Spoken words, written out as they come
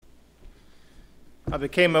I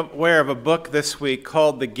became aware of a book this week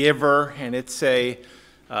called The Giver, and it's a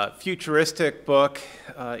futuristic book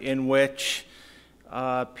in which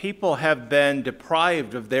people have been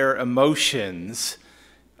deprived of their emotions.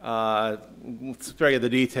 Let's spare you the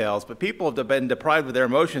details, but people have been deprived of their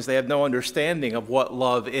emotions. They have no understanding of what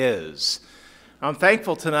love is. I'm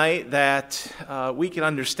thankful tonight that we can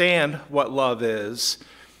understand what love is.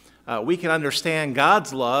 We can understand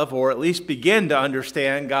God's love, or at least begin to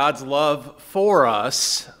understand God's love for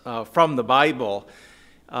us from the Bible.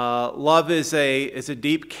 Love is a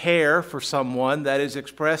deep care for someone that is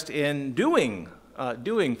expressed in doing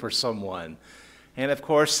for someone. And of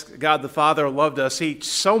course, God the Father loved us each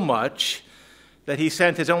so much that he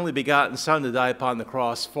sent his only begotten Son to die upon the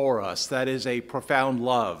cross for us. That is a profound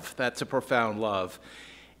love. That's a profound love.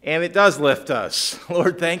 And it does lift us.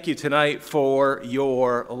 Lord, thank you tonight for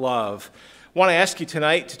your love. I want to ask you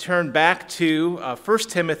tonight to turn back to 1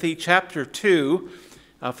 Timothy chapter 2.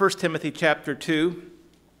 1 Timothy chapter 2.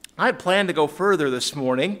 I had planned to go further this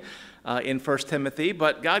morning in 1 Timothy,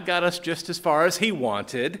 but God got us just as far as he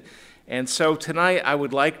wanted. And so tonight I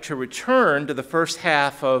would like to return to the first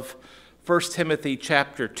half of 1 Timothy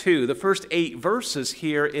chapter 2. The first 8 verses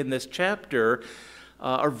here in this chapter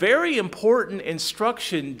are very important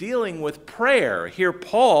instruction dealing with prayer. Here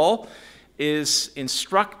Paul is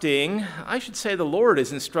instructing, I should say the Lord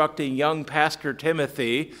is instructing young Pastor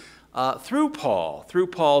Timothy through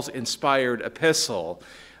Paul's inspired epistle.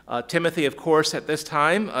 Timothy, of course, at this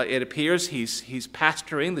time, it appears he's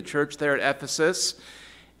pastoring the church there at Ephesus.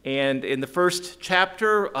 And in the first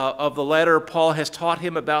chapter of the letter, Paul has taught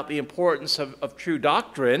him about the importance of true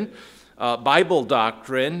doctrine, Bible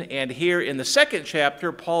doctrine, and here in the second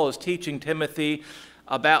chapter, Paul is teaching Timothy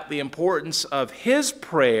about the importance of his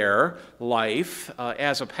prayer life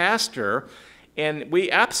as a pastor, and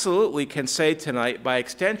we absolutely can say tonight, by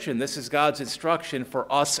extension, this is God's instruction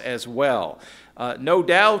for us as well. No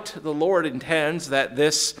doubt the Lord intends that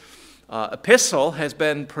this epistle has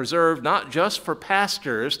been preserved not just for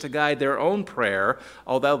pastors to guide their own prayer,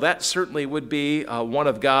 although that certainly would be one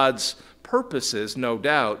of God's purposes, no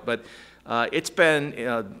doubt, but it's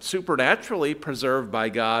been supernaturally preserved by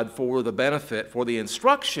God for the benefit, for the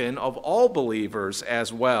instruction of all believers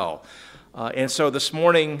as well. And so this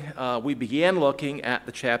morning we began looking at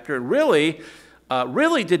the chapter and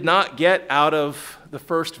really did not get out of the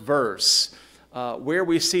first verse where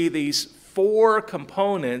we see these 4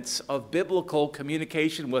 components of biblical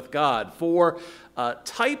communication with God, 4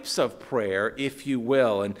 types of prayer, if you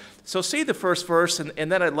will. And so see the first verse,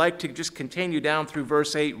 and then I'd like to just continue down through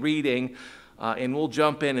verse 8 reading, and we'll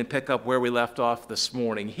jump in and pick up where we left off this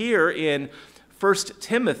morning. Here in 1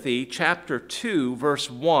 Timothy chapter 2, verse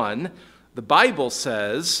 1, the Bible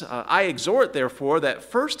says, I exhort, therefore, that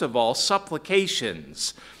first of all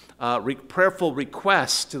supplications, prayerful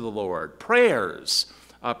requests to the Lord, prayers,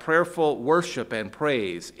 prayerful worship and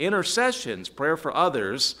praise, intercessions, prayer for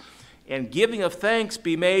others, and giving of thanks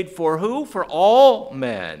be made for who? For all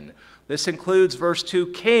men. This includes verse 2,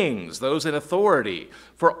 kings, those in authority,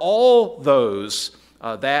 for all those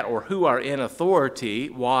that or who are in authority.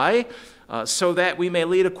 Why? So that we may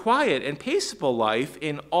lead a quiet and peaceable life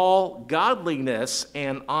in all godliness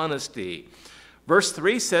and honesty. Verse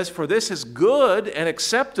 3 says, for this is good and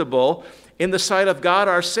acceptable in the sight of God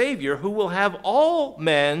our Savior, who will have all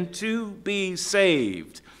men to be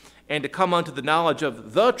saved and to come unto the knowledge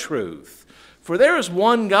of the truth. For there is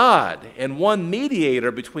one God and one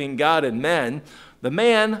mediator between God and men, the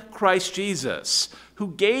man Christ Jesus,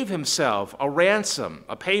 who gave himself a ransom,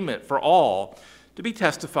 a payment for all, to be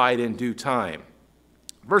testified in due time.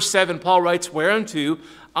 Verse 7, Paul writes, whereunto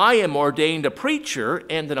I am ordained a preacher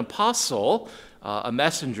and an apostle, a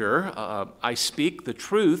messenger. I speak the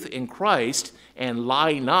truth in Christ and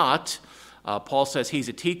lie not. Paul says he's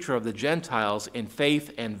a teacher of the Gentiles in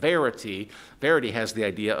faith and verity. Verity has the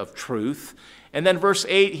idea of truth. And then verse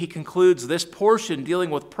 8, he concludes this portion dealing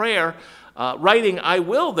with prayer, writing, I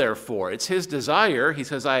will therefore. It's his desire. He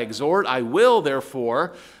says, I exhort, I will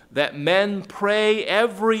therefore, that men pray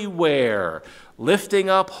everywhere, lifting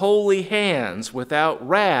up holy hands without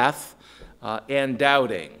wrath and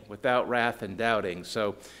doubting. Without wrath and doubting.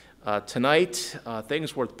 So tonight,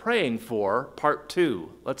 things worth praying for, part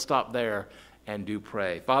 2. Let's stop there and do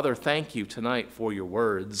pray. Father, thank you tonight for your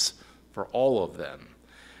words, for all of them.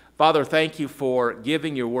 Father, thank you for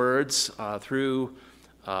giving your words through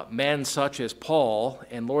men such as Paul.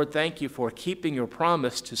 And Lord, thank you for keeping your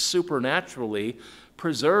promise to supernaturally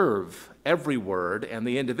preserve every word and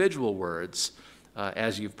the individual words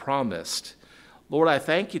as you've promised. Lord, I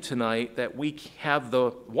thank you tonight that we have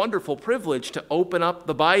the wonderful privilege to open up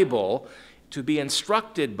the Bible, to be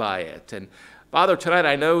instructed by it. And Father, tonight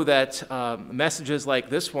I know that messages like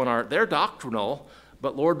this one they're doctrinal,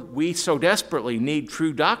 but Lord, we so desperately need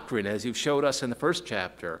true doctrine, as you've showed us in the first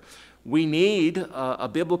chapter. We need a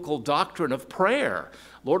biblical doctrine of prayer.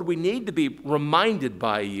 Lord, we need to be reminded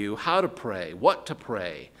by you how to pray, what to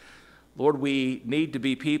pray. Lord, we need to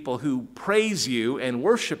be people who praise you and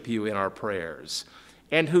worship you in our prayers,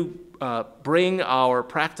 and who bring our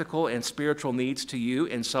practical and spiritual needs to you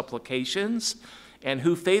in supplications, and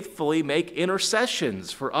who faithfully make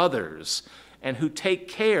intercessions for others, and who take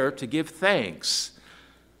care to give thanks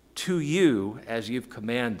to you as you've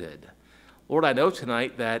commanded. Lord, I know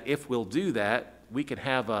tonight that if we'll do that, we can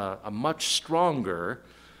have a much stronger,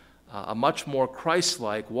 a much more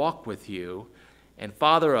Christ-like walk with you, and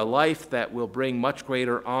Father, a life that will bring much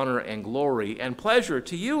greater honor and glory and pleasure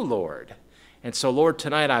to you, Lord. And so, Lord,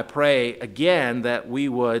 tonight I pray again that we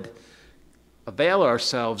would avail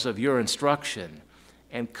ourselves of your instruction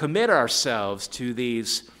and commit ourselves to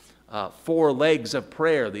these 4 legs of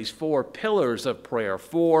prayer, these 4 pillars of prayer,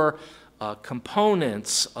 4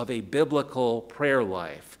 components of a biblical prayer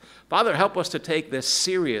life. Father, help us to take this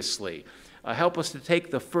seriously. Help us to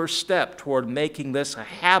take the first step toward making this a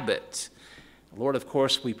habit. Lord, of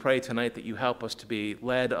course, we pray tonight that you help us to be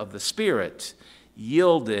led of the Spirit,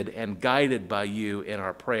 yielded and guided by you in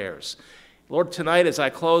our prayers. Lord, tonight as I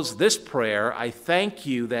close this prayer, I thank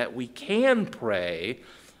you that we can pray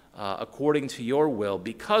according to your will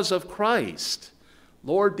because of Christ.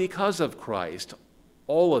 Lord, because of Christ,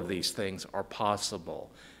 all of these things are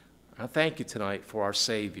possible. I thank you tonight for our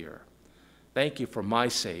Savior. Thank you for my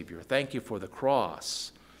Savior. Thank you for the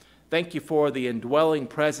cross. Thank you for the indwelling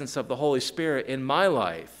presence of the Holy Spirit in my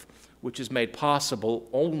life, which is made possible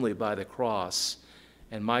only by the cross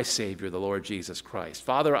and my Savior, the Lord Jesus Christ.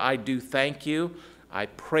 Father, I do thank you. I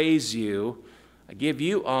praise you. I give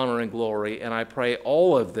you honor and glory, and I pray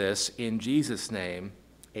all of this in Jesus' name.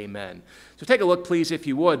 Amen. So take a look, please, if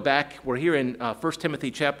you would, back. We're here in 1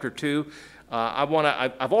 Timothy chapter 2. I've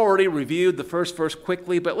already reviewed the first verse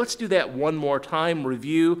quickly, but let's do that one more time.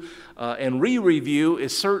 Review and re-review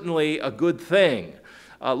is certainly a good thing.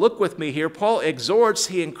 Look with me here. Paul exhorts,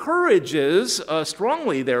 he encourages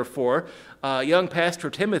strongly, therefore, young Pastor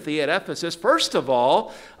Timothy at Ephesus. First of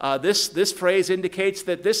all, this phrase indicates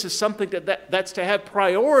that this is something that's to have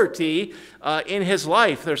priority in his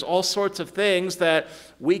life. There's all sorts of things that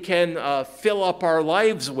we can fill up our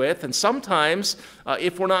lives with, and sometimes,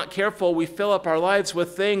 if we're not careful, we fill up our lives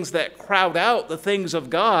with things that crowd out the things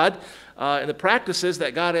of God and the practices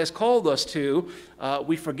that God has called us to.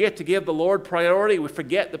 We forget to give the Lord priority. We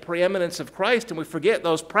forget the preeminence of Christ, and we forget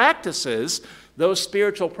those practices, those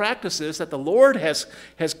spiritual practices that the Lord has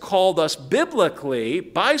called us biblically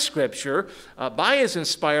by Scripture, by His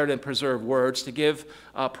inspired and preserved words to give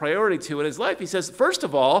priority to in his life. He says, first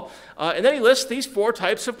of all, and then he lists these 4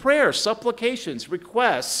 types of prayers: supplications,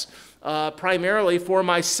 requests, primarily for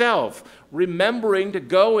myself, remembering to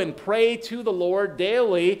go and pray to the Lord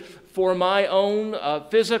daily for my own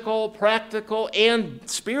physical, practical, and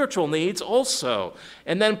spiritual needs also.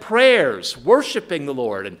 And then prayers, worshiping the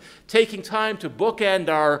Lord and taking time to bookend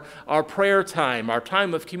our prayer time, our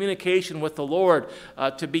time of communication with the Lord,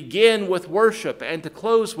 to begin with worship and to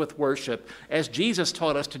close with worship, as Jesus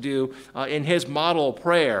taught us to do in his model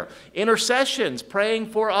prayer. Intercessions, praying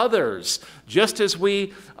for others. Just as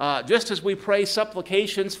we pray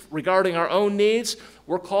supplications regarding our own needs,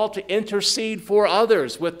 we're called to intercede for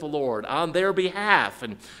others with the Lord on their behalf.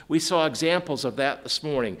 And we saw examples of that this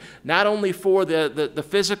morning. Not only for the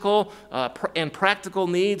physical and practical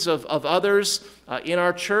needs of others in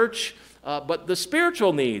our church, but the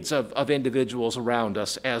spiritual needs of individuals around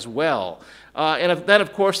us as well. And then,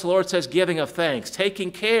 of course, the Lord says giving of thanks,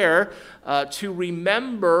 taking care to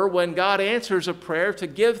remember when God answers a prayer, to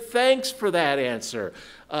give thanks for that answer,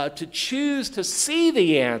 to choose to see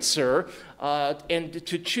the answer, and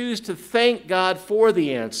to choose to thank God for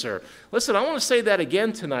the answer. Listen, I want to say that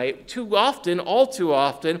again tonight. Too often, all too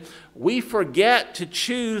often, we forget to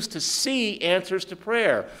choose to see answers to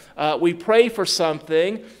prayer. We pray for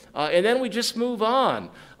something, and then we just move on.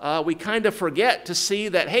 We kind of forget to see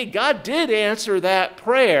that, hey, God did answer that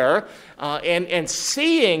prayer, and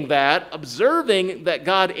seeing that, observing that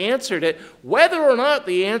God answered it, whether or not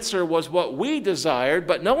the answer was what we desired,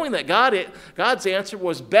 but knowing that God's answer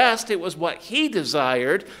was best, it was what He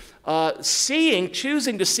desired,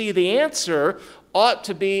 choosing to see the answer ought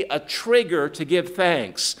to be a trigger to give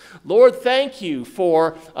thanks. Lord, thank you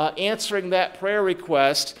for answering that prayer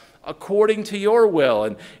request according to your will.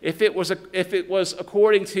 And if it was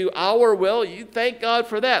according to our will, you thank God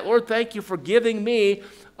for that. Lord, thank you for giving me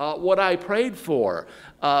what I prayed for.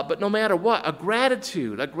 but no matter what, a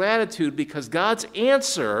gratitude because God's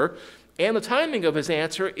answer and the timing of his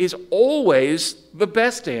answer is always the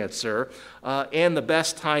best answer and the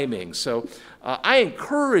best timing. So I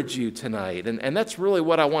encourage you tonight, and that's really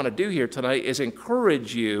what I want to do here tonight, is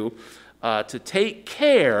encourage you to take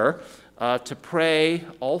care to pray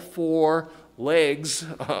all four legs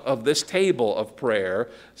of this table of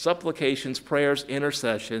prayer: supplications, prayers,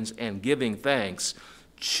 intercessions, and giving thanks.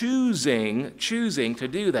 Choosing to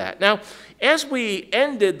do that. Now, as we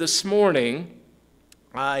ended this morning,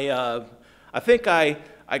 I think I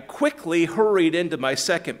quickly hurried into my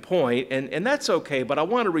second point, and that's okay, but I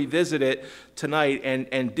want to revisit it tonight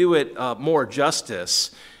and do it more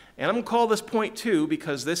justice. And I'm going to call this point 2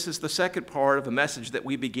 because this is the second part of the message that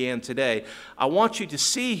we began today. I want you to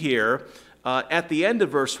see here at the end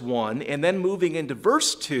of verse 1 and then moving into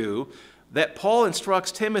verse 2 that Paul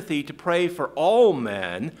instructs Timothy to pray for all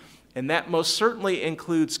men, and that most certainly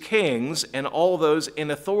includes kings and all those in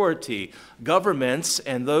authority, governments,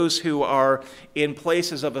 and those who are in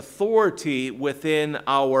places of authority within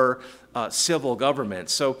our civil government.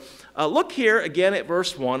 So look here again at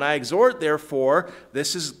verse 1. I exhort, therefore,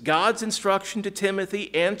 this is God's instruction to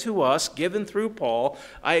Timothy and to us, given through Paul.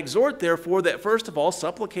 I exhort, therefore, that first of all,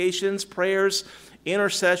 supplications, prayers,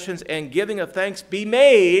 intercessions, and giving of thanks be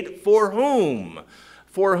made for whom?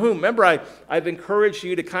 For whom? Remember, I've encouraged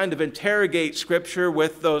you to kind of interrogate Scripture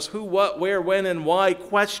with those who, what, where, when, and why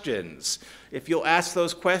questions. If you'll ask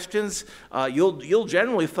those questions, you'll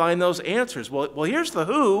generally find those answers. Well, here's the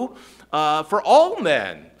who. For all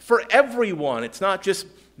men, for everyone. It's not just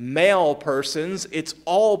male persons, it's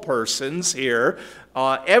all persons here.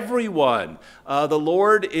 Everyone. The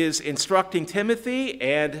Lord is instructing Timothy,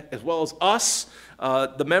 and as well as us,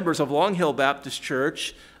 the members of Long Hill Baptist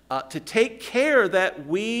Church, to take care that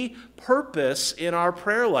we purpose in our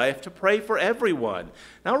prayer life to pray for everyone.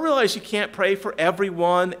 Now, I realize you can't pray for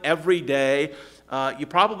everyone every day. You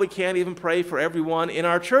probably can't even pray for everyone in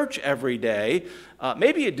our church every day.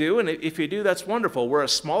 Maybe you do, and if you do, that's wonderful. We're a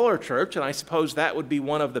smaller church, and I suppose that would be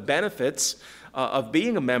one of the benefits of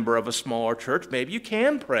being a member of a smaller church. Maybe you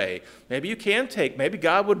can pray. Maybe you can maybe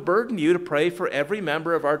God would burden you to pray for every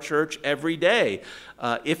member of our church every day.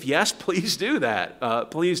 If yes, please do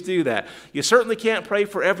that. Please do that. You certainly can't pray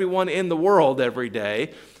for everyone in the world every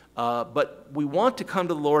day, but we want to come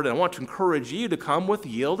to the Lord, and I want to encourage you to come with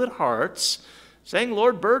yielded hearts, saying,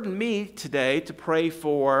 Lord, burden me today to pray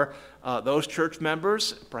for those church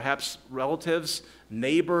members, perhaps relatives,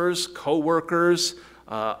 neighbors, co-workers,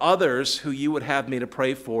 others who you would have me to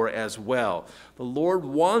pray for as well. The Lord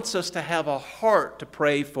wants us to have a heart to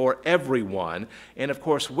pray for everyone. And of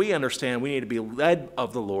course, we understand we need to be led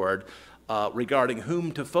of the Lord regarding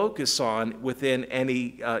whom to focus on within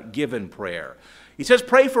any given prayer. He says,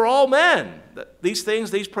 pray for all men.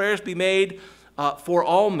 These prayers be made for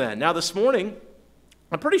all men. Now this morning,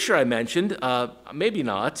 I'm pretty sure I mentioned, maybe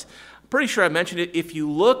not, I'm pretty sure I mentioned it. If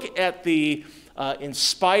you look at the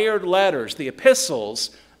inspired letters, the epistles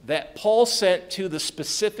that Paul sent to the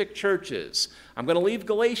specific churches. I'm going to leave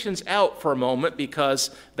Galatians out for a moment because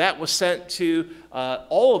that was sent to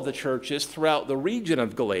all of the churches throughout the region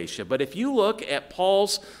of Galatia. But if you look at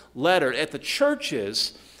Paul's letter at the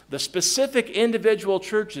churches, the specific individual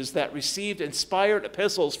churches that received inspired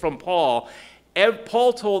epistles from Paul,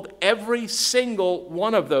 Paul told every single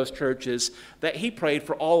one of those churches that he prayed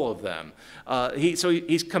for all of them. So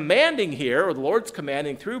he's commanding here, or the Lord's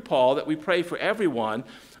commanding through Paul, that we pray for everyone.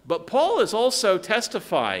 But Paul is also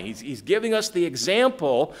testifying. He's giving us the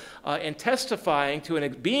example and testifying to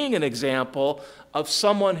being an example of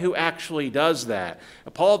someone who actually does that.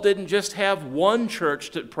 Paul didn't just have one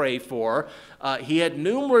church to pray for. He had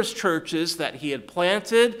numerous churches that he had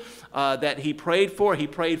planted, that he prayed for. He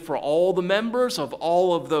prayed for all the members of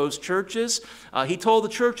all of those churches. He told the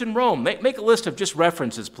church in Rome, make a list of just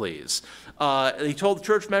references, please. He told the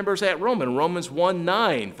church members at Rome in Romans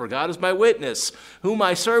 1:9, for God is my witness, whom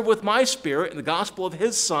I serve with my spirit in the gospel of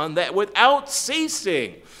his Son, that without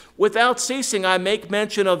ceasing I make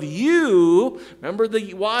mention of you. Remember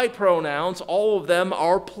the Y pronouns, all of them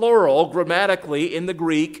are plural grammatically in the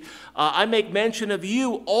Greek. I make mention of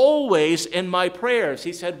you always in my prayers.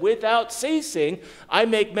 He said, without ceasing, I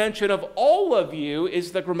make mention of all of you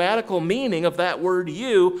is the grammatical meaning of that word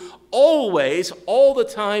you. Always, all the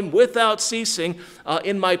time, without ceasing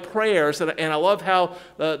in my prayers. And I love how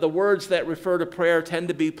the words that refer to prayer tend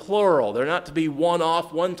to be plural. They're not to be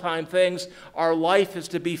one-off, one-time things. Our life is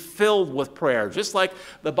to be filled with prayer. Just like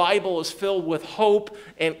the Bible is filled with hope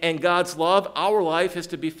and God's love, our life is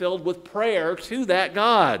to be filled with prayer to that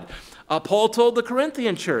God. Paul told the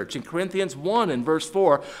Corinthian church in Corinthians 1 and verse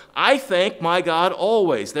 4, I thank my God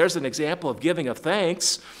always. There's an example of giving of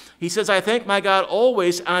thanks. He says, I thank my God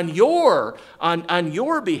always on your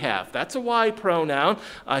behalf. That's a Y pronoun.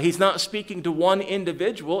 He's not speaking to one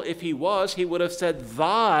individual. If he was, he would have said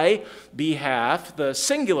thy behalf, the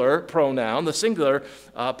singular pronoun, the singular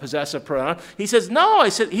possessive pronoun. He says, no,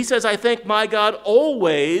 he says, I thank my God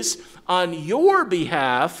always on your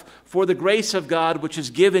behalf for the grace of God which is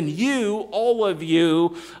given you, all of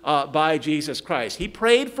you, by Jesus Christ. He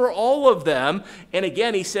prayed for all of them, and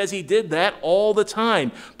again, he says he did that all the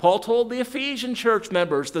time. Paul told the Ephesian church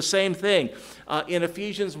members the same thing in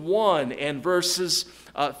Ephesians 1 and verses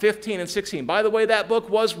 15 and 16. By the way, that book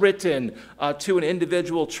was written to an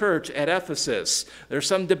individual church at Ephesus. There's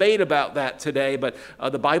some debate about that today, but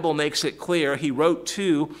the Bible makes it clear. He wrote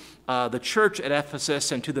to the church at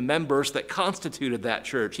Ephesus and to the members that constituted that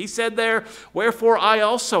church. He said there, wherefore I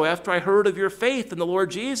also, after I heard of your faith in the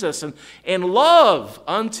Lord Jesus and love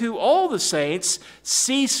unto all the saints,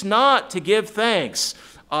 cease not to give thanks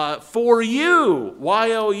for you,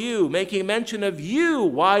 Y-O-U, making mention of you,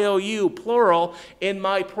 Y-O-U, plural, in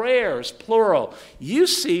my prayers, plural. You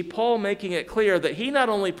see Paul making it clear that he not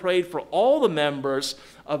only prayed for all the members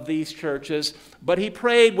of these churches, but he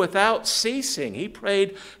prayed without ceasing. He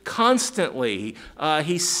prayed constantly.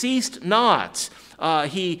 He ceased not.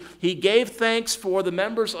 He gave thanks for the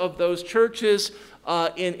members of those churches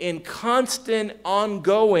in constant,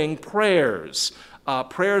 ongoing prayers.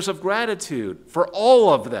 Prayers of gratitude for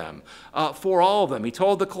all of them, He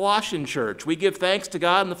told the Colossian church, we give thanks to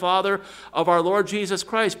God and the Father of our Lord Jesus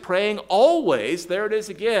Christ, praying always, there it is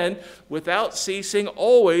again, without ceasing,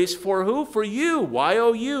 always, for who? For you,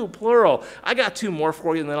 Y-O-U, plural. I got two more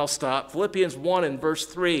for you and then I'll stop. Philippians 1 and verse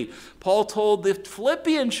 3. Paul told the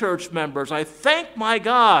Philippian church members, I thank my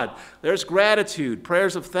God. There's gratitude,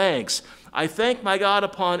 prayers of thanks. I thank my God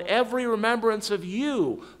upon every remembrance of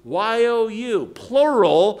you, Y-O-U,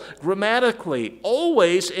 plural, grammatically,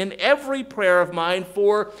 always in every prayer of mine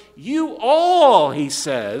for you all, he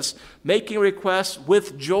says, making requests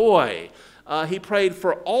with joy. He prayed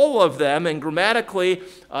for all of them and grammatically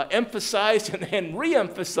emphasized and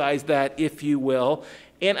re-emphasized that, if you will.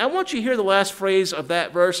 And I want you to hear the last phrase of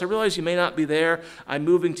that verse. I realize you may not be there. I'm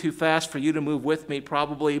moving too fast for you to move with me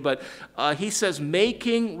probably. But he says,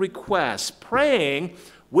 making requests, praying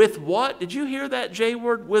with what? Did you hear that J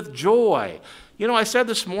word? With joy. You know, I said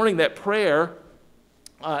this morning that prayer,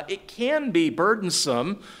 it can be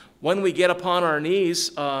burdensome when we get upon our knees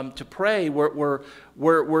to pray.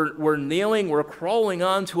 We're kneeling, we're crawling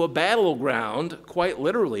onto a battleground, quite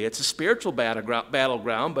literally. It's a spiritual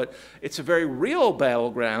battleground, but it's a very real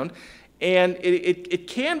battleground. And it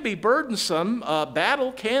can be burdensome.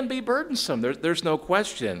 Battle can be burdensome. There's no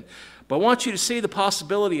question. But I want you to see the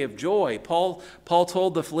possibility of joy. Paul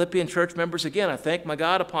told the Philippian church members again, I thank my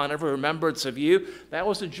God upon every remembrance of you. That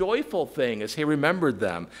was a joyful thing as he remembered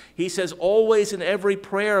them. He says, always in every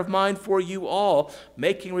prayer of mine for you all,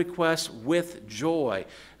 making requests with joy.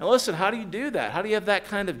 Now listen, how do you do that? How do you have that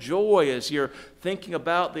kind of joy as you're thinking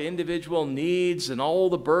about the individual needs and all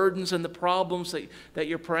the burdens and the problems that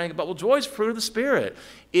you're praying about? Well, joy is fruit of the Spirit.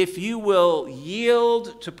 If you will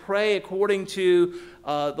yield to pray according to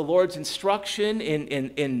the Lord's instruction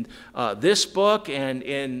in this book and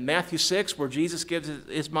in Matthew 6, where Jesus gives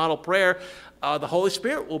his model prayer, the Holy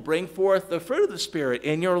Spirit will bring forth the fruit of the Spirit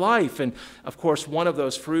in your life. And, of course, one of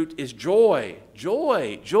those fruit is joy.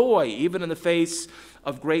 Joy, joy, even in the face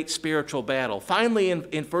of great spiritual battle. Finally,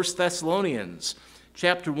 in 1 Thessalonians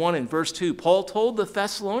chapter 1 and verse 2, Paul told the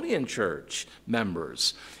Thessalonian church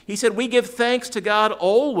members, he said, we give thanks to God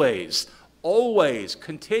always,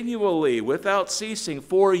 continually, without ceasing,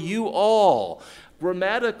 for you all.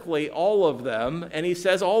 Grammatically, all of them, and he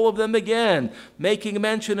says all of them again, making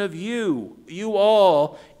mention of you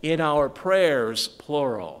all in our prayers,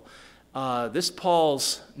 plural.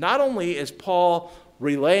 Not only is Paul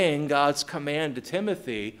relaying God's command to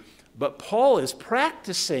Timothy, but Paul is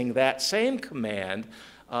practicing that same command,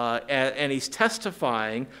 and he's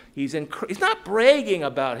testifying. He's not bragging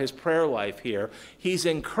about his prayer life here. He's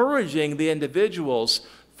encouraging the individuals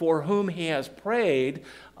for whom he has prayed,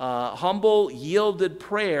 humble, yielded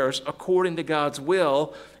prayers according to God's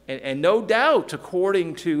will, and no doubt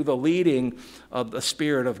according to the leading of the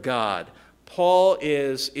Spirit of God. Paul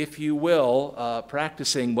is, if you will,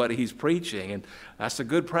 practicing what he's preaching, and that's a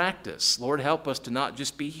good practice. Lord, help us to not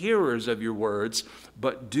just be hearers of your words,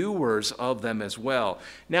 but doers of them as well.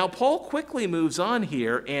 Now, Paul quickly moves on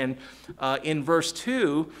here, and in verse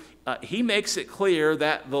 2, he makes it clear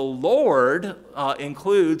that the Lord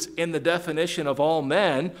includes in the definition of all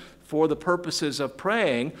men for the purposes of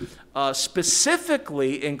praying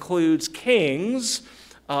specifically includes kings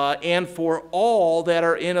and for all that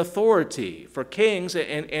are in authority, for kings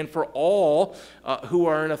and for all who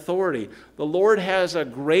are in authority. The Lord has a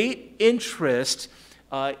great interest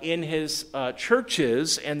in his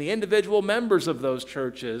churches and the individual members of those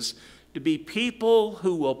churches to be people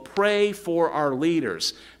who will pray for our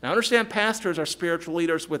leaders. Now understand, pastors are spiritual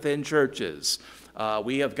leaders within churches.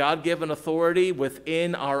 We have God-given authority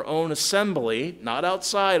within our own assembly, not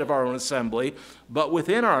outside of our own assembly, but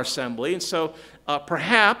within our assembly. And so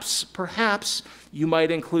perhaps you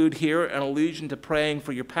might include here an allusion to praying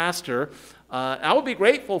for your pastor. I would be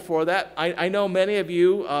grateful for that. I know many of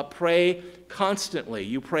you pray constantly.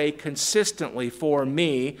 You pray consistently for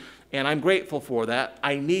me, and I'm grateful for that.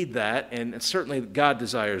 I need that, and certainly God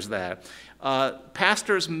desires that.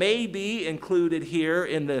 Pastors may be included here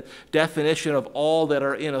in the definition of all that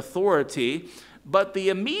are in authority, but the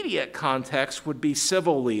immediate context would be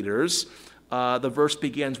civil leaders. The verse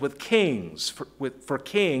begins with kings, for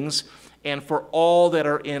kings and for all that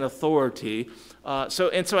are in authority. So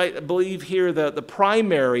I believe here the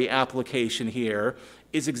primary application here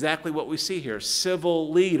is exactly what we see here, civil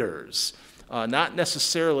leaders. Not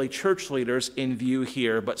necessarily church leaders in view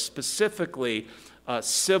here, but specifically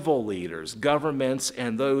civil leaders, governments,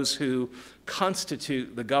 and those who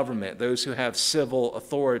constitute the government, those who have civil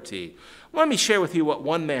authority. Let me share with you what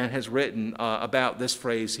one man has written about this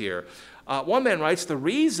phrase here. One man writes, the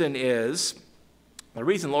reason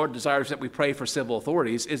the Lord desires that we pray for civil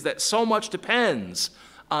authorities is that so much depends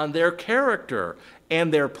on their character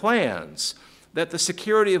and their plans, that the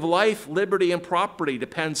security of life, liberty, and property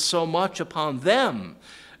depends so much upon them.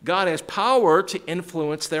 God has power to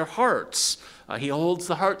influence their hearts. He holds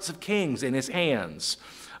the hearts of kings in his hands,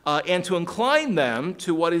 and to incline them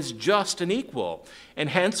to what is just and equal. And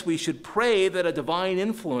hence we should pray that a divine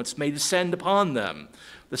influence may descend upon them.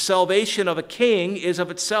 The salvation of a king is of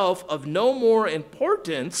itself of no more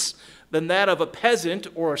importance than that of a peasant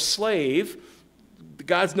or a slave.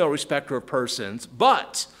 God's no respecter of persons,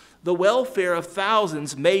 but the welfare of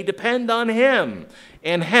thousands may depend on him,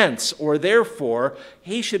 and hence, or therefore,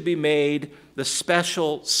 he should be made the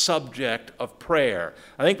special subject of prayer.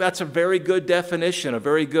 I think that's a very good definition, a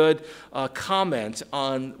very good comment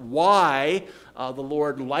on why the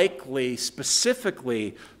Lord likely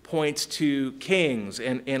specifically points to kings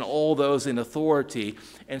and all those in authority,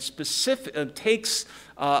 and takes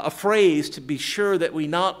a phrase to be sure that we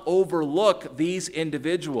not overlook these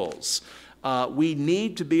individuals. We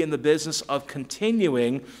need to be in the business of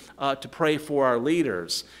continuing to pray for our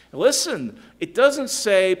leaders. Listen, it doesn't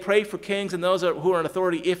say pray for kings and those who are in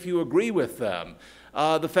authority if you agree with them.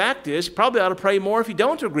 The fact is, you probably ought to pray more if you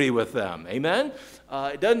don't agree with them. Amen?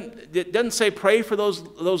 It doesn't say pray for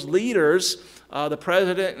those leaders, the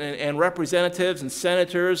president and representatives and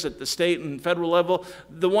senators at the state and federal level,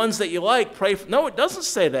 the ones that you like, pray for. No, it doesn't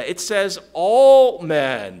say that. It says all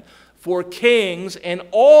men, for kings and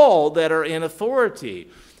all that are in authority.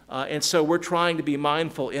 And so we're trying to be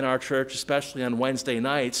mindful in our church, especially on Wednesday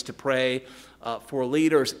nights, to pray for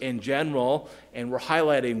leaders in general. And we're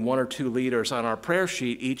highlighting one or two leaders on our prayer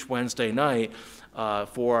sheet each Wednesday night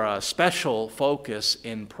for a special focus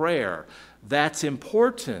in prayer. That's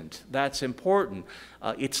important. That's important.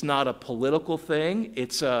 It's not a political thing.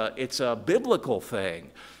 It's a biblical thing.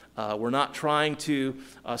 We're not trying to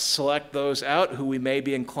select those out who we may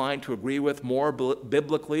be inclined to agree with more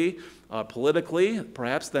biblically, politically,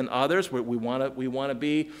 perhaps than others. We want to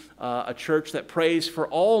be a church that prays for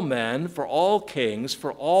all men, for all kings,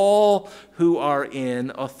 for all who are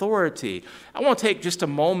in authority. I want to take just a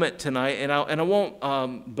moment tonight, and I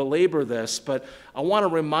won't belabor this, but I want to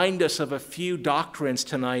remind us of a few doctrines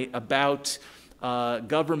tonight about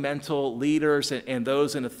governmental leaders and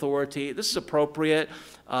those in authority. This is appropriate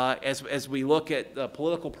as we look at the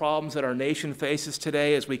political problems that our nation faces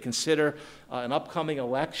today, as we consider an upcoming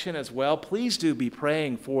election as well. Please do be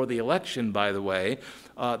praying for the election, by the way.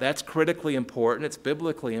 That's critically important. It's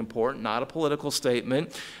biblically important, not a political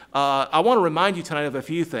statement. I want to remind you tonight of a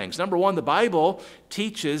few things. Number one, the Bible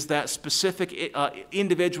teaches that specific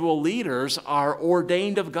individual leaders are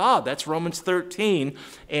ordained of God. That's Romans 13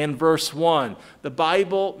 and verse 1. The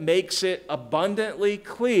Bible makes it abundantly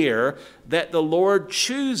clear that the Lord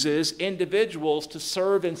chooses individuals to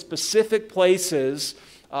serve in specific places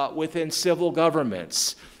within civil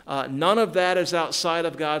governments. None of that is outside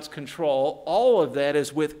of God's control. All of that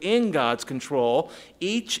is within God's control.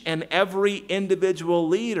 Each and every individual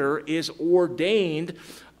leader is ordained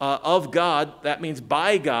of God. That means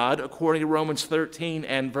by God, according to Romans 13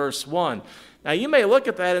 and verse 1. Now, you may look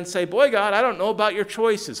at that and say, boy, God, I don't know about your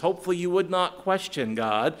choices. Hopefully you would not question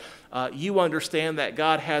God. You understand that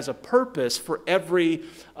God has a purpose for every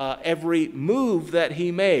move that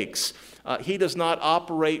he makes. He does not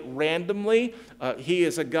operate randomly. He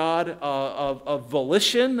is a God of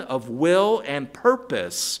volition, of will, and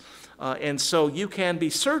purpose. And so you can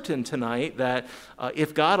be certain tonight that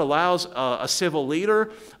if God allows a civil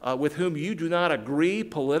leader with whom you do not agree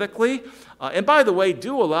politically, and by the way,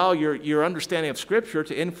 do allow your understanding of Scripture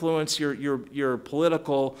to influence your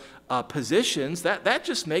political positions, that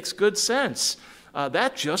just makes good sense.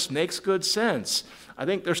 That just makes good sense. I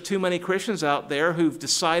think there's too many Christians out there who've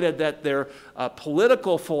decided that their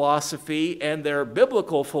political philosophy and their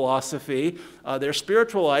biblical philosophy, their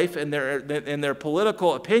spiritual life and their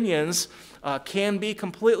political opinions can be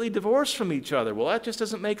completely divorced from each other. Well, that just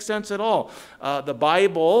doesn't make sense at all. The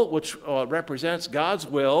Bible, which represents God's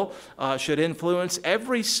will, should influence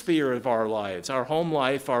every sphere of our lives, our home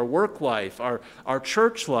life, our work life, our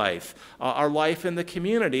church life, our life in the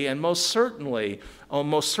community, and most certainly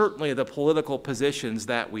the political positions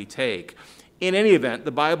that we take. In any event,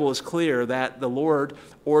 the Bible is clear that the Lord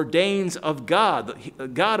ordains of God.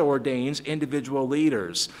 God ordains individual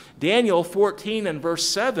leaders. Daniel 14 and verse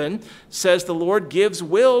 7 says the Lord gives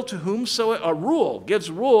rule to whomsoever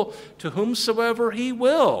he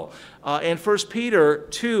will. And 1 Peter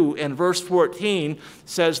 2 and verse 14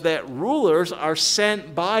 says that rulers are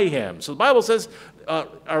sent by him. So the Bible says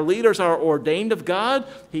our leaders are ordained of God.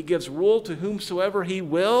 He gives rule to whomsoever he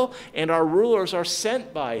will, and our rulers are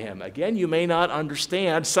sent by him. Again, you may not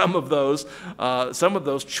understand some of those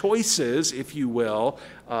choices, if you will,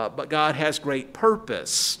 but God has great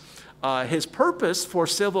purpose. His purpose for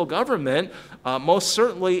civil government most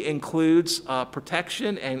certainly includes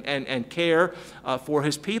protection and care for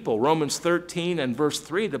his people. Romans 13 and verse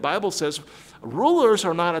 3, the Bible says, rulers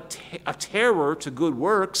are not a terror to good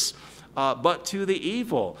works, but to the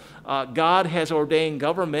evil. God has ordained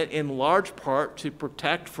government in large part to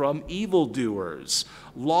protect from evildoers,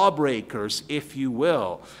 lawbreakers, if you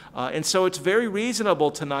will. And so it's very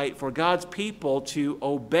reasonable tonight for God's people to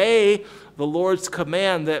obey the Lord's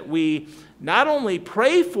command that we not only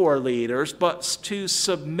pray for leaders, but to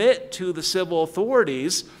submit to the civil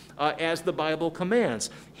authorities as the Bible commands.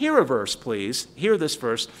 Hear a verse, please. Hear this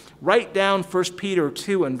verse. Write down 1 Peter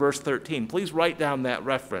 2 and verse 13. Please write down that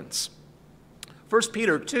reference. 1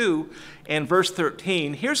 Peter 2 and verse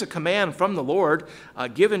 13, here's a command from the Lord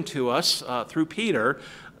given to us through Peter.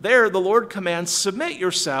 There, the Lord commands, submit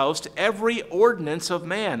yourselves to every ordinance of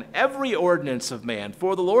man,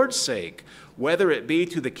 for the Lord's sake, whether it be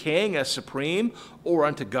to the king as supreme, or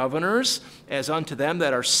unto governors, as unto them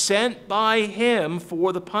that are sent by him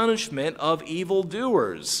for the punishment of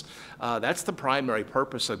evildoers. That's the primary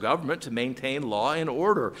purpose of government, to maintain law and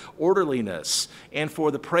orderliness, and for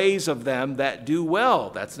the praise of them that do well.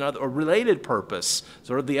 That's a related purpose,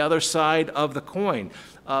 sort of the other side of the coin.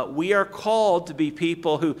 We are called to be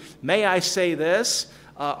people who, may I say this,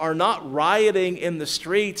 are not rioting in the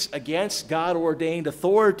streets against God-ordained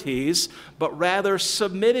authorities, but rather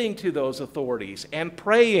submitting to those authorities and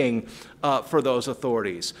praying for those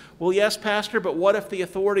authorities. Well, yes, Pastor, but what if the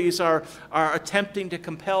authorities are attempting to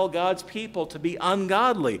compel God's people to be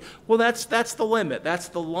ungodly? Well, that's the limit. That's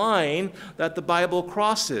the line that the Bible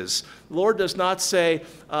crosses. The Lord does not say,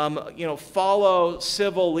 follow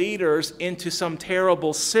civil leaders into some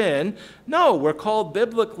terrible sin. No, we're called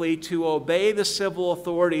biblically to obey the civil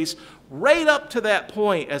authorities right up to that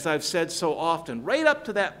point, as I've said so often, right up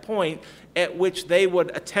to that point at which they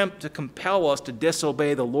would attempt to compel us to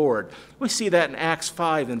disobey the Lord. We see that in Acts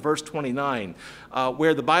 5 and verse 29,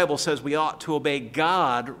 where the Bible says we ought to obey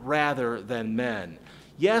God rather than men.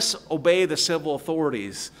 Yes, obey the civil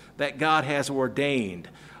authorities that God has ordained,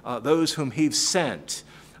 those whom he's sent,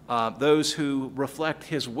 those who reflect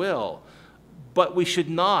his will. But we should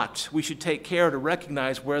take care to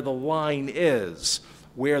recognize where the line is,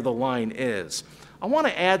 I want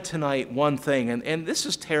to add tonight one thing, and this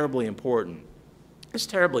is terribly important. It's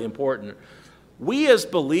terribly important. We as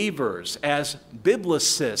believers, as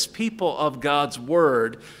biblicists, people of God's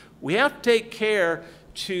Word, we have to take care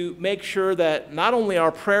to make sure that not only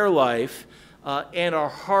our prayer life and our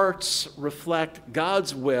hearts reflect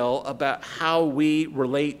God's will about how we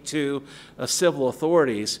relate to civil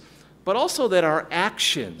authorities, but also that our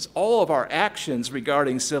actions, all of our actions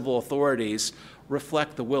regarding civil authorities,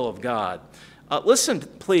 reflect the will of God. Listen,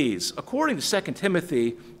 please. According to 2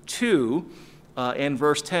 Timothy 2 and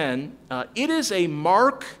verse 10, it is a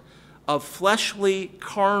mark of fleshly,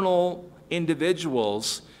 carnal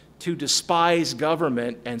individuals to despise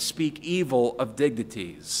government and speak evil of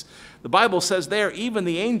dignities. The Bible says there, even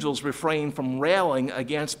the angels refrain from railing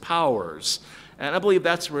against powers. And I believe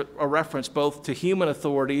that's a reference both to human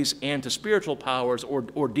authorities and to spiritual powers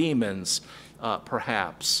or demons,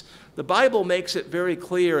 perhaps. The Bible makes it very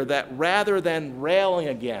clear that rather than railing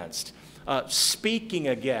against, speaking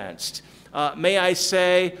against, may I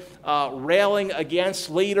say, railing against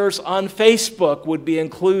leaders on Facebook would be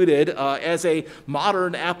included as a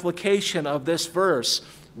modern application of this verse.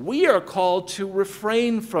 We are called to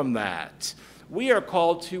refrain from that. We are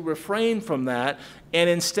called to refrain from that and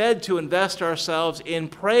instead to invest ourselves in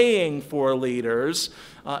praying for leaders,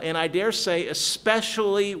 and I dare say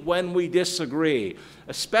especially when we disagree,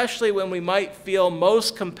 especially when we might feel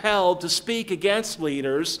most compelled to speak against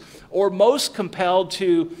leaders or most compelled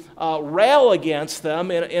to rail against them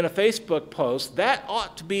in a Facebook post. That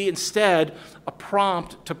ought to be instead a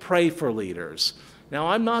prompt to pray for leaders. Now,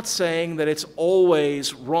 I'm not saying that it's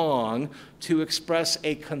always wrong to express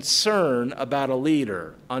a concern about a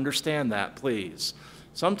leader. Understand that, please.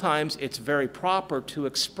 Sometimes it's very proper to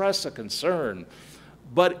express a concern,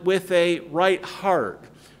 but with a right heart,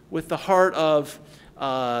 with the heart of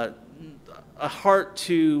a heart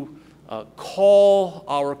to call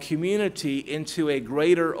our community into a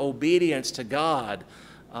greater obedience to God.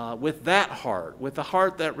 With that heart, with the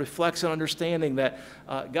heart that reflects an understanding that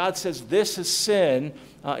God says this is sin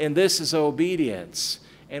and this is obedience.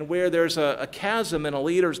 And where there's a chasm in a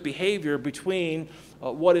leader's behavior between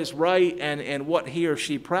what is right and what he or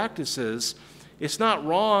she practices, it's not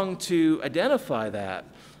wrong to identify that,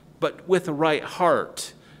 but with the right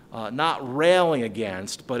heart, not railing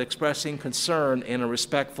against, but expressing concern in a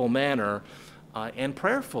respectful manner and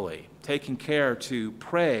prayerfully, taking care to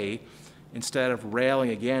pray instead of railing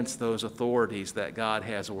against those authorities that God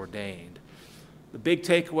has ordained. The big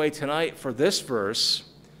takeaway tonight for this verse,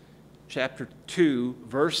 chapter 2,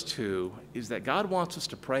 verse 2, is that God wants us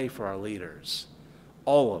to pray for our leaders,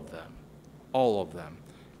 all of them, all of them.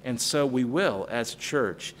 And so we will as a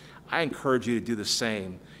church. I encourage you to do the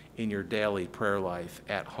same in your daily prayer life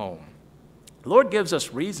at home. The Lord gives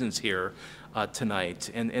us reasons here tonight,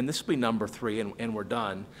 and this will be number 3, and we're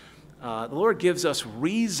done. The Lord gives us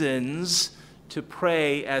reasons to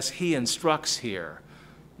pray as he instructs here.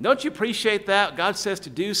 Don't you appreciate that? God says to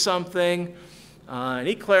do something, and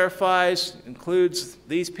he clarifies, includes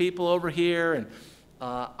these people over here. And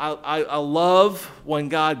I love when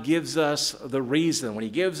God gives us the reason, when he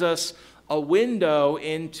gives us a window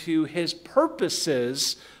into his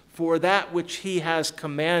purposes for that which he has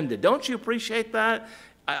commanded. Don't you appreciate that?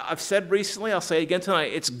 I've said recently, I'll say again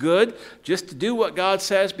tonight, it's good just to do what God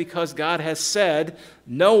says because God has said,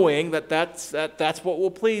 knowing that that's what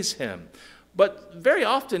will please him. But very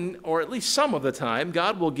often, or at least some of the time,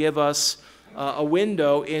 God will give us a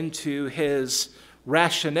window into his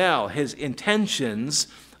rationale, his intentions,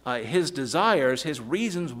 his desires, his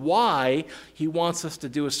reasons why he wants us to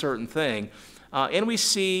do a certain thing. And we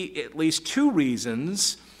see at least two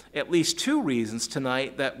reasons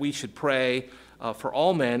tonight that we should pray for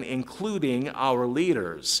all men, including our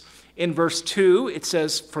leaders. In verse 2, it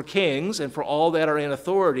says, for kings and for all that are in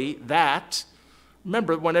authority, that,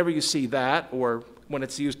 remember, whenever you see that, or when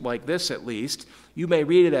it's used like this at least, you may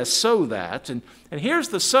read it as so that. And here's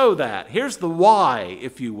the so that. Here's the why,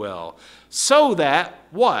 if you will. So that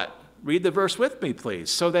what? Read the verse with me, please.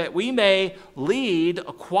 So that we may lead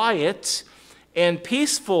a quiet and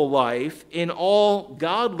peaceful life in all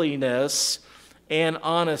godliness and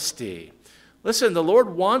honesty. Listen, the Lord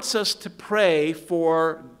wants us to pray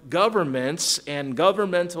for governments and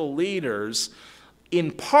governmental leaders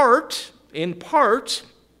in part,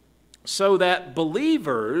 so that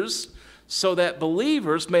believers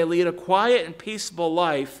may lead a quiet and peaceable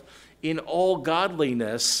life in all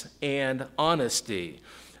godliness and honesty.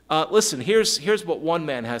 Listen, here's what one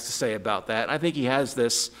man has to say about that. I think he has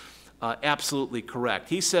this absolutely correct.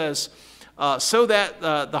 He says, so that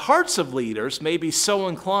the hearts of leaders may be so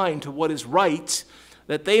inclined to what is right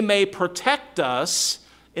that they may protect us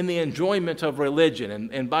in the enjoyment of religion.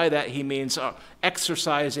 And by that he means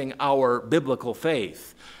exercising our biblical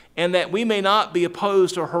faith. And that we may not be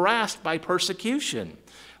opposed or harassed by persecution.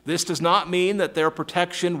 This does not mean that their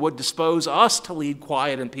protection would dispose us to lead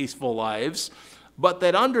quiet and peaceful lives, but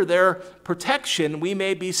that under their protection we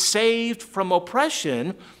may be saved from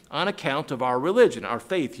oppression on account of our religion, our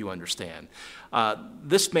faith, you understand.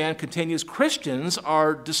 This man continues, Christians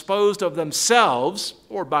are disposed of themselves,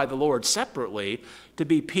 or by the Lord separately, to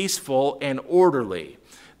be peaceful and orderly.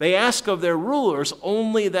 They ask of their rulers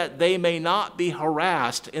only that they may not be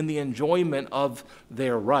harassed in the enjoyment of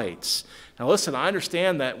their rights. Now listen, I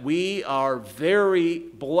understand that we are very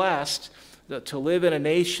blessed to live in a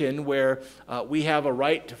nation where we have a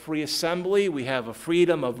right to free assembly, we have a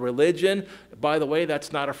freedom of religion. By the way,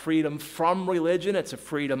 that's not a freedom from religion, it's a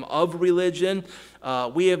freedom of religion.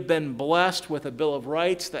 We have been blessed with a Bill of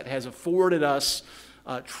Rights that has afforded us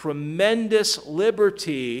tremendous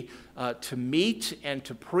liberty to meet and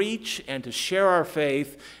to preach and to share our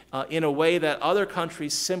faith in a way that other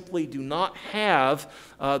countries simply do not have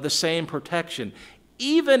the same protection.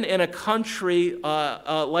 Even in a country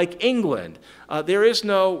like England, there is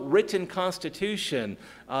no written constitution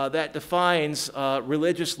that defines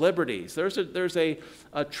religious liberties. There's a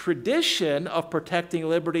tradition of protecting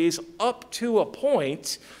liberties up to a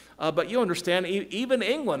point, but you understand, even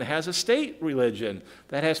England has a state religion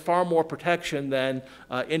that has far more protection than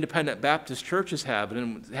independent Baptist churches have.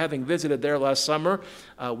 And having visited there last summer,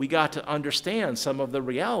 we got to understand some of the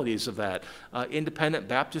realities of that. Independent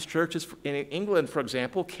Baptist churches in England, for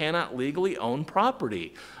example, cannot legally own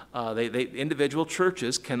property. Individual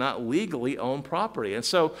churches cannot legally own property. And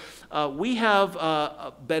so we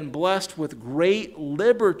have been blessed with great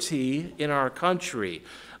liberty in our country.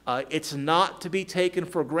 It's not to be taken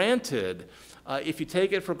for granted. If you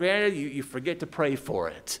take it for granted, you forget to pray for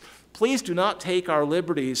it. Please do not take our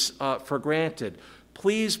liberties for granted.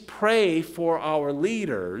 Please pray for our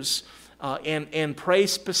leaders and pray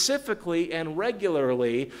specifically and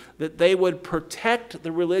regularly that they would protect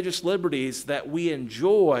the religious liberties that we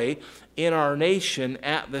enjoy in our nation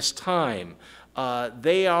at this time.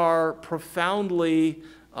 They are profoundly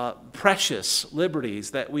precious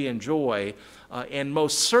liberties that we enjoy, and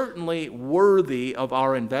most certainly worthy of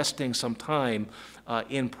our investing some time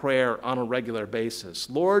in prayer on a regular basis.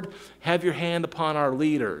 Lord, have your hand upon our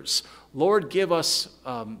leaders. Lord, give us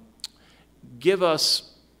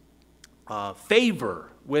favor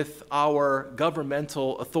with our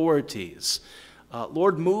governmental authorities.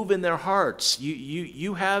 Lord, move in their hearts.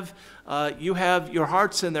 You have your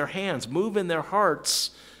hearts in their hands. Move in their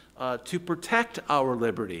hearts to protect our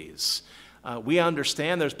liberties. We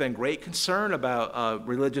understand there's been great concern about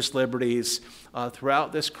religious liberties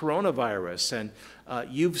throughout this coronavirus,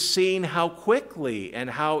 and you've seen how quickly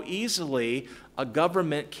and how easily a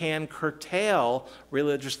government can curtail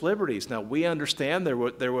religious liberties. Now, we understand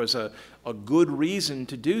there was a good reason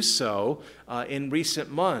to do so in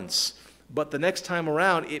recent months. But the next time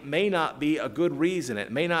around, it may not be a good reason.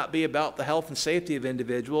 It may not be about the health and safety of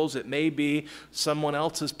individuals. It may be someone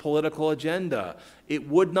else's political agenda. It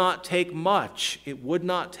would not take much. It would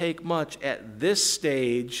not take much at this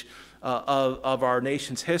stage of our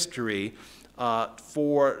nation's history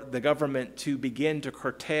for the government to begin to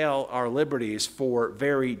curtail our liberties for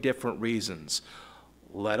very different reasons.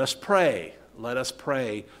 Let us pray. Let us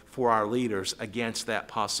pray for our leaders against that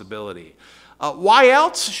possibility. Why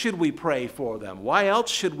else should we pray for them? Why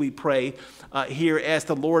else should we pray here as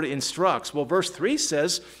the Lord instructs? Well, verse 3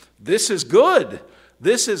 says, this is good.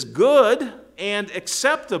 This is good and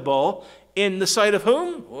acceptable in the sight of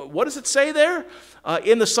whom? What does it say there?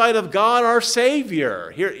 In the sight of God our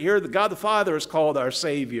Savior. Here God the Father is called our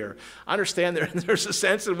Savior. I understand there's a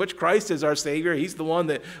sense in which Christ is our Savior. He's the one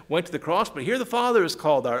that went to the cross, but here the Father is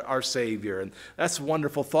called our Savior. And that's a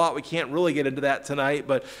wonderful thought. We can't really get into that tonight,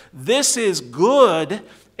 but this is good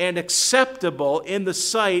and acceptable in the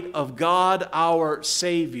sight of God our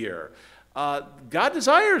Savior. God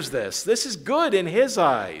desires this. This is good in His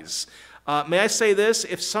eyes. May I say this?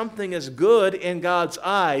 If something is good in God's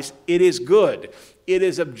eyes, it is good. It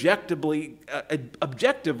is objectively,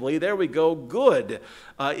 there we go, good.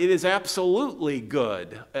 It is absolutely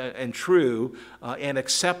good and true and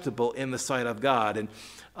acceptable in the sight of God. And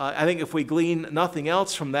I think if we glean nothing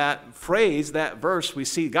else from that phrase, that verse, we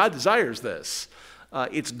see God desires this.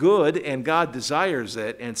 It's good and God desires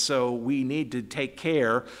it, and so we need to take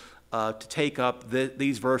care to take up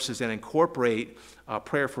these verses and incorporate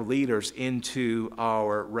prayer for leaders into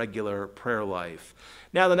our regular prayer life.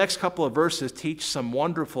 Now, the next couple of verses teach some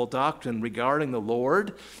wonderful doctrine regarding the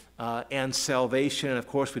Lord and salvation. And of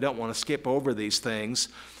course, we don't want to skip over these things.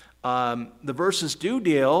 The verses do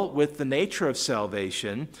deal with the nature of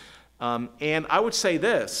salvation. And I would say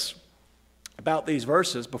this about these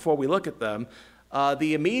verses before we look at them.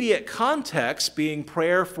 The immediate context being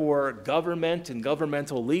prayer for government and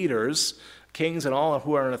governmental leaders, kings and all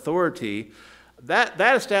who are in authority, that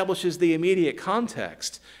establishes the immediate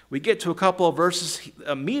context. We get to a couple of verses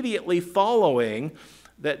immediately following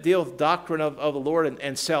that deal with doctrine of the Lord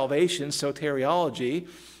and salvation, soteriology.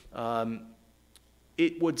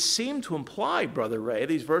 it would seem to imply, Brother Ray,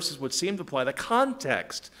 these verses would seem to imply, the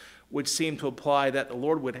context would seem to imply that the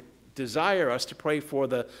Lord would desire us to pray for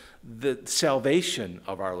the salvation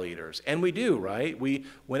of our leaders. And we do, right?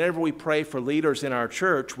 Whenever we pray for leaders in our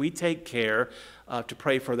church, we take care to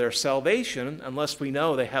pray for their salvation unless we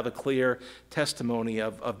know they have a clear testimony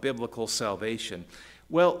of biblical salvation.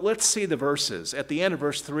 Well, let's see the verses. At the end of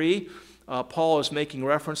verse 3, Paul is making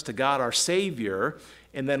reference to God our Savior,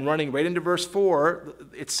 and then running right into verse 4,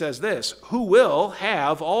 it says this, who will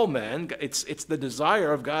have all men, it's the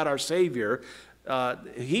desire of God our Savior,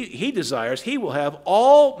 he desires, he will have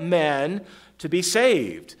all men to be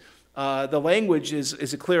saved. The language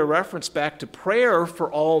is a clear reference back to prayer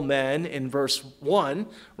for all men in verse 1,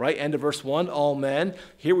 right? End of verse 1, all men.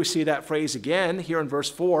 Here we see that phrase again, here in verse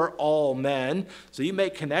 4, all men. So you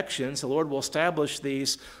make connections. The Lord will establish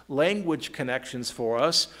these language connections for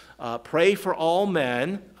us. Pray for all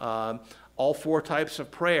men, all four types of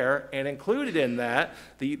prayer, and included in that,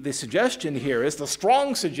 the suggestion here is, the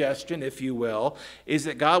strong suggestion, if you will, is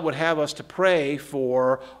that God would have us to pray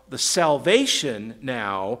for the salvation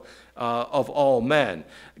now of all men.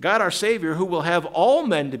 God our Savior, who will have all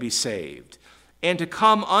men to be saved, and to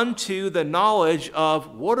come unto the knowledge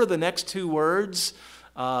of, what are the next two words?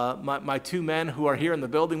 My two men who are here in the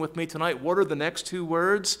building with me tonight, what are the next two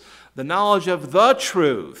words? The knowledge of the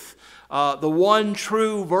truth. The one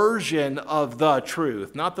true version of the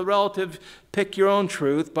truth, not the relative pick your own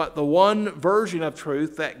truth, but the one version of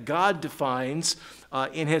truth that God defines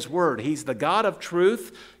in His Word. He's the God of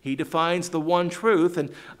truth. He defines the one truth.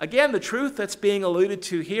 And again, the truth that's being alluded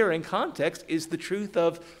to here in context is the truth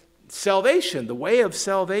of salvation, the way of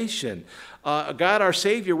salvation. God our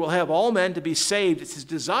Savior will have all men to be saved. It's His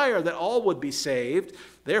desire that all would be saved.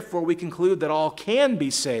 Therefore, we conclude that all can be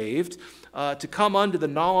saved. To come unto the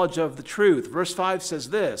knowledge of the truth. Verse 5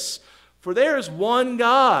 says this, for there is one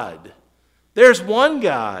God. There's one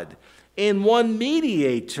God and one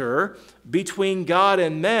mediator between God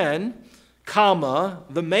and men, comma,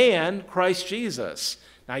 the man, Christ Jesus.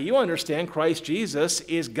 Now you understand Christ Jesus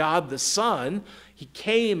is God the Son. He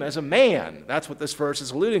came as a man. That's what this verse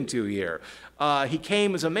is alluding to here. He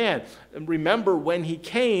came as a man. And remember, when he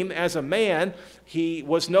came as a man, he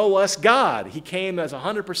was no less God. He came as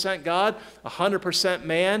 100% God, 100%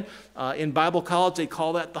 man. In Bible college, they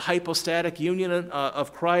call that the hypostatic union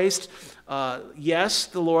of Christ. Yes,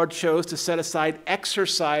 the Lord chose to set aside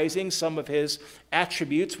exercising some of his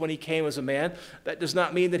attributes when he came as a man. That does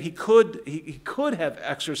not mean that he could have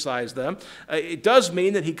exercised them. It does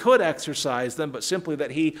mean that he could exercise them, but simply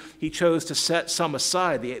that he chose to set some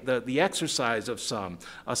aside, the exercise of some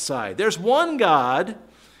aside. There's one God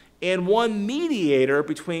and one mediator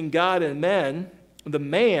between God and men, the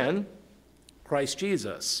man, Christ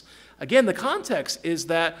Jesus. Again, the context is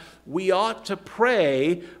that we ought to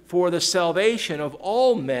pray for the salvation of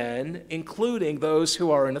all men, including those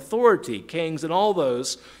who are in authority, kings and all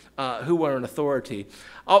those who are in authority.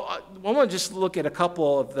 I want to just look at a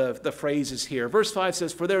couple of the phrases here. Verse 5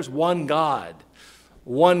 says, for there's one God.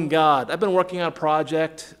 One God. I've been working on a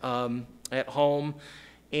project at home,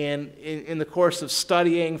 and in the course of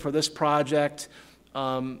studying for this project,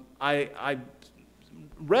 I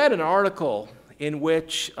read an article in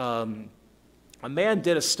which a man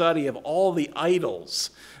did a study of all the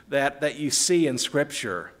idols that you see in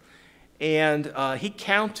Scripture. And he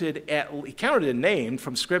counted and named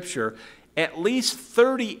from Scripture at least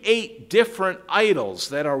 38 different idols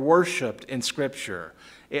that are worshipped in Scripture.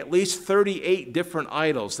 At least 38 different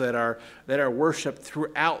idols that are worshipped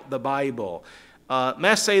throughout the Bible. May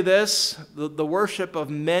I say this? The worship of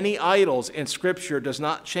many idols in Scripture does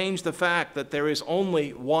not change the fact that there is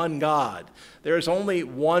only one God. There is only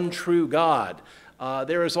one true God.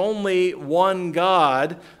 There is only one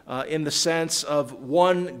God in the sense of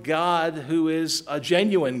one God who is a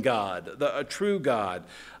genuine God, a true God.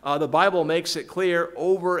 The Bible makes it clear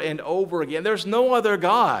over and over again. There's no other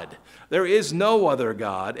God. There is no other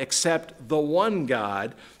God except the one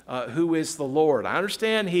God who is the Lord. I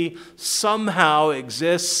understand He somehow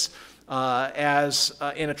exists as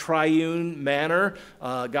in a triune manner,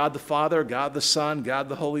 God the Father, God the Son, God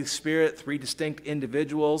the Holy Spirit, three distinct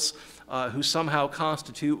individuals who somehow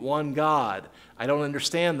constitute one God. I don't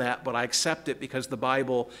understand that, but I accept it because the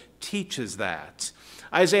Bible teaches that.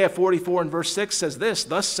 Isaiah 44 and verse 6 says this,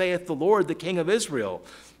 thus saith the Lord, the King of Israel,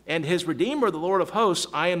 and his Redeemer, the Lord of hosts,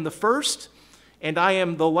 I am the first, and I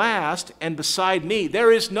am the last, and beside me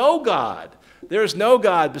there is no God. There is no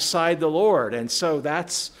God beside the Lord. And so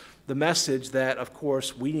that's the message that, of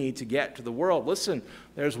course, we need to get to the world. Listen,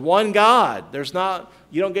 there's one God.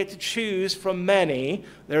 You don't get to choose from many.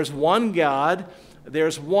 There's one God.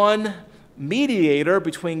 There's one mediator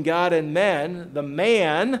between God and men, the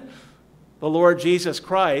man, the Lord Jesus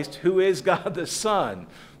Christ, who is God the Son.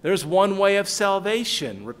 There's one way of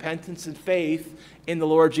salvation, repentance and faith in the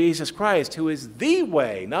Lord Jesus Christ, who is the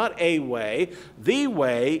way, not a way, the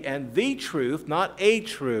way and the truth, not a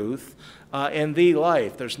truth, and the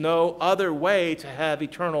life. There's no other way to have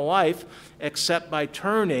eternal life except by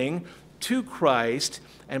turning to Christ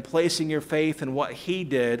and placing your faith in what he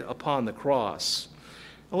did upon the cross.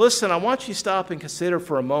 Now listen, I want you to stop and consider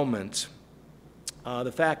for a moment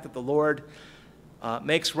the fact that the Lord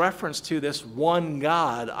makes reference to this one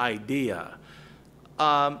God idea.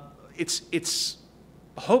 It's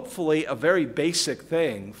hopefully a very basic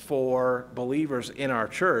thing for believers in our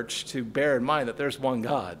church to bear in mind that there's one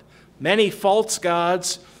God. Many false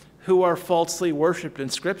gods who are falsely worshipped in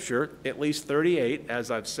Scripture, at least 38, as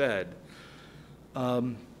I've said.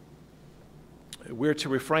 We're to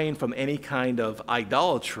refrain from any kind of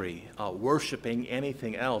idolatry, worshiping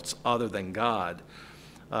anything else other than God.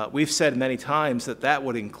 We've said many times that that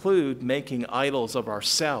would include making idols of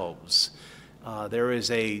ourselves. There is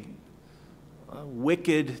a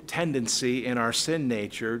wicked tendency in our sin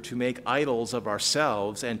nature to make idols of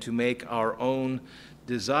ourselves and to make our own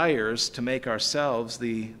desires, to make ourselves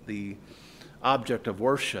the object of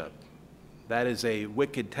worship. That is a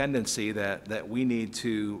wicked tendency that we need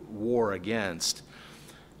to war against.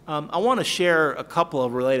 I want to share a couple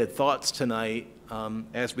of related thoughts tonight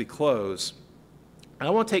as we close. And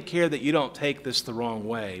I want to take care that you don't take this the wrong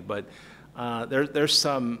way, but there's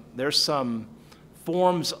some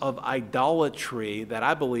forms of idolatry that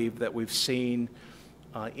I believe that we've seen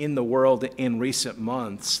in the world in recent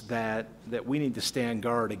months that we need to stand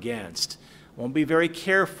guard against. I want to be very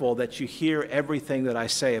careful that you hear everything that I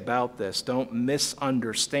say about this. Don't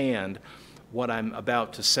misunderstand what I'm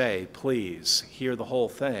about to say. Please hear the whole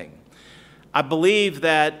thing. I believe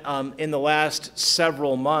that in the last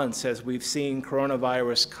several months, as we've seen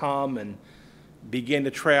coronavirus come and begin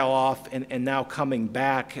to trail off and now coming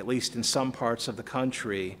back, at least in some parts of the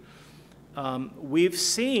country, we've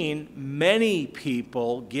seen many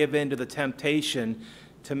people give in to the temptation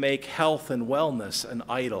to make health and wellness an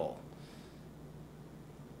idol.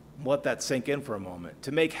 Let that sink in for a moment.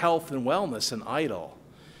 To make health and wellness an idol.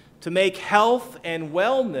 To make health and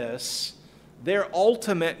wellness their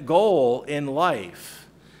ultimate goal in life.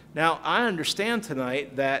 Now, I understand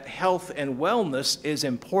tonight that health and wellness is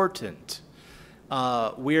important.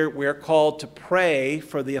 We're called to pray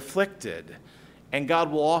for the afflicted, and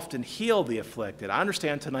God will often heal the afflicted. I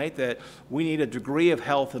understand tonight that we need a degree of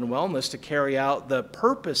health and wellness to carry out the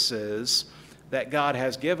purposes that God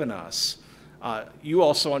has given us. You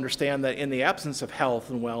also understand that in the absence of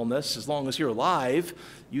health and wellness, as long as you're alive,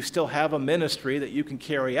 you still have a ministry that you can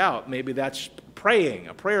carry out. Maybe that's praying,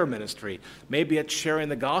 a prayer ministry. Maybe it's sharing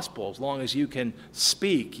the gospel. As long as you can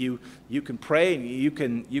speak, you can pray and you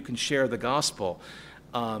can share the gospel.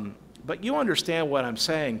 But you understand what I'm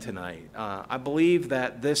saying tonight. I believe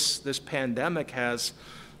that this pandemic has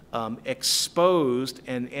exposed,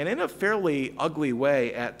 and in a fairly ugly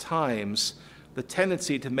way at times, the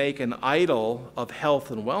tendency to make an idol of health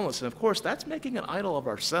and wellness. And of course, that's making an idol of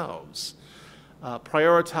ourselves.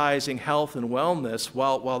 Prioritizing health and wellness,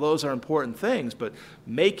 while those are important things, but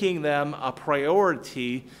making them a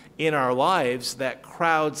priority in our lives that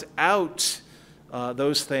crowds out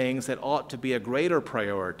those things that ought to be a greater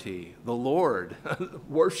priority. The Lord,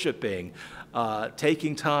 worshiping,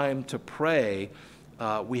 taking time to pray.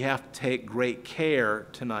 We have to take great care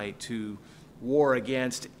tonight to war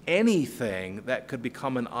against anything that could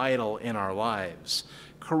become an idol in our lives.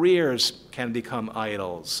 Careers can become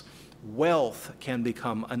idols. Wealth can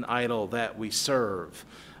become an idol that we serve.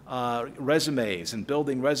 Resumes and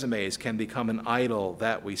building resumes can become an idol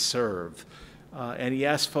that we serve. And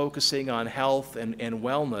yes, focusing on health and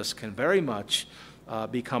wellness can very much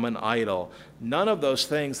become an idol. None of those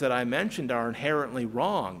things that I mentioned are inherently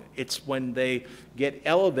wrong. It's when they get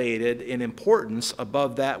elevated in importance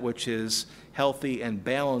above that which is healthy and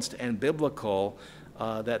balanced and biblical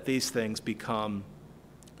that these things become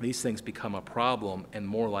a problem and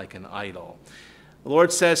more like an idol. The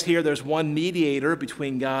Lord says here there's one mediator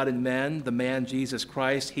between God and men, the man Jesus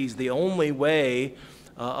Christ. He's the only way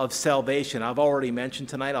of salvation. I've already mentioned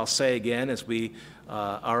tonight, I'll say again as we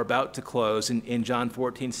are about to close. In John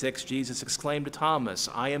 14:6, Jesus exclaimed to Thomas,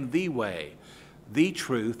 I am the way, the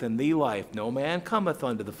truth, and the life. No man cometh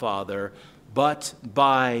unto the Father but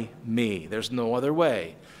by me. There's no other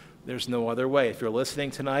way. There's no other way. If you're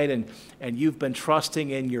listening tonight and you've been trusting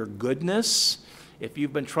in your goodness, If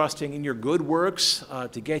you've been trusting in your good works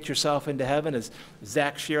to get yourself into heaven, as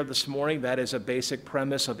Zach shared this morning, that is a basic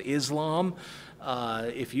premise of Islam.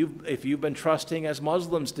 If you've been trusting, as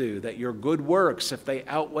Muslims do, that your good works, if they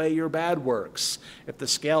outweigh your bad works, if the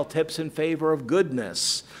scale tips in favor of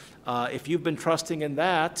goodness, if you've been trusting in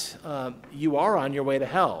that, you are on your way to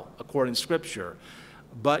hell, according to Scripture.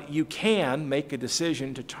 But you can make a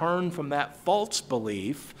decision to turn from that false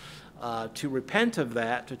belief, to repent of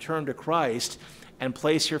that, to turn to Christ, and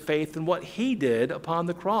place your faith in what He did upon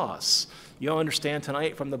the cross. You'll understand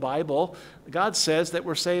tonight from the Bible, God says that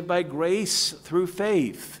we're saved by grace through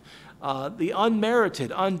faith. The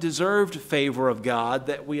unmerited, undeserved favor of God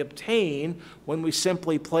that we obtain when we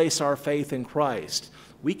simply place our faith in Christ.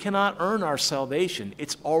 We cannot earn our salvation.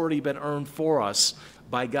 It's already been earned for us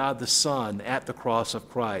by God the Son at the cross of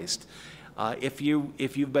Christ. If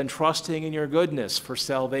you've been trusting in your goodness for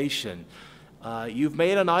salvation, you've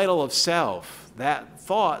made an idol of self. That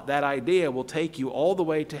thought, that idea will take you all the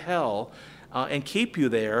way to hell and keep you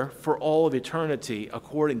there for all of eternity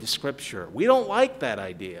according to Scripture. We don't like that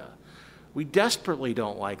idea. We desperately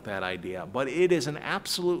don't like that idea, but it is an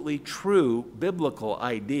absolutely true biblical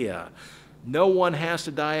idea. No one has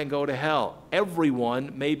to die and go to hell.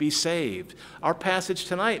 Everyone may be saved. Our passage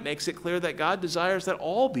tonight makes it clear that God desires that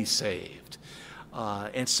all be saved.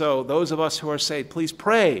 And so those of us who are saved, please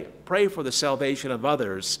pray. Pray for the salvation of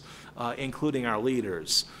others, including our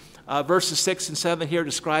leaders. Verses 6 and 7 here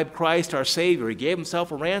describe Christ, our Savior. He gave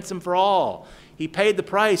Himself a ransom for all. He paid the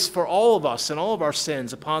price for all of us and all of our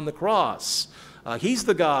sins upon the cross. He's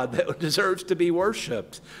the God that deserves to be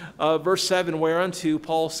worshiped. Verse 7, whereunto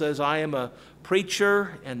Paul says, I am a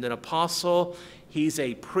preacher and an apostle. He's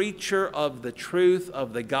a preacher of the truth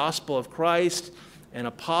of the gospel of Christ, an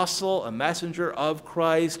apostle, a messenger of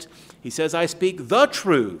Christ. He says, I speak the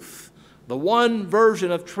truth, the one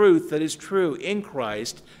version of truth that is true in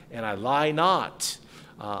Christ, and I lie not.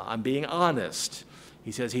 I'm being honest.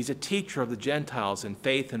 He says he's a teacher of the Gentiles in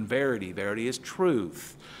faith and verity. Verity is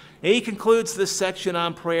truth. And he concludes this section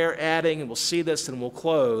on prayer, adding, and we'll see this and we'll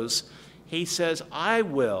close, he says, I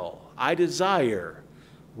desire,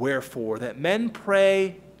 wherefore, that men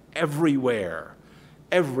pray everywhere,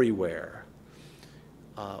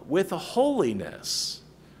 with a holiness.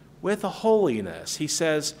 He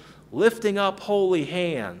says, lifting up holy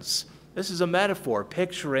hands. This is a metaphor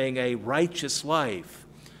picturing a righteous life,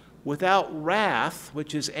 without wrath,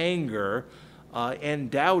 which is anger,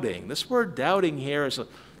 and doubting. This word doubting here is a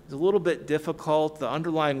little bit difficult. The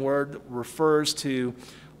underlying word refers to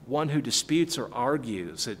one who disputes or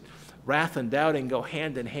argues. Wrath and doubting go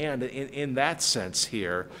hand in hand in that sense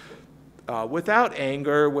here. Without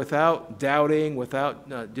anger, without doubting,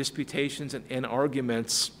 without disputations and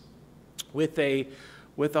arguments, with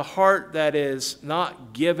a heart that is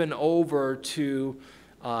not given over to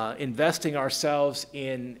investing ourselves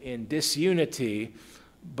in disunity,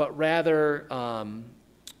 but rather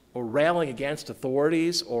or railing against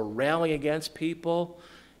authorities or railing against people,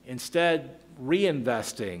 instead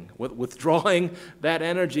reinvesting, withdrawing that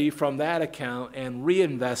energy from that account and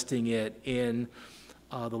reinvesting it in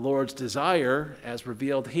the Lord's desire, as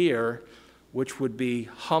revealed here, which would be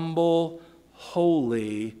humble,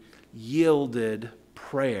 holy, yielded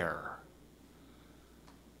prayer.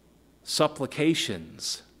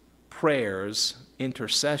 Supplications, prayers,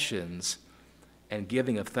 intercessions, and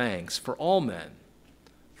giving of thanks for all men,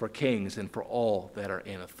 for kings, and for all that are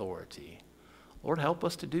in authority. Lord, help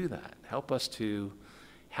us to do that. Help us to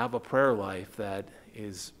have a prayer life that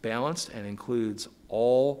is balanced and includes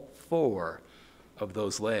all four of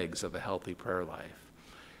those legs of a healthy prayer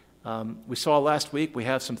life. We saw last week we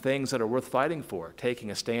have some things that are worth fighting for, taking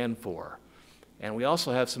a stand for. And we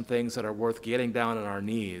also have some things that are worth getting down on our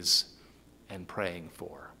knees and praying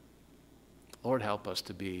for. Lord, help us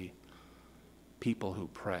to be people who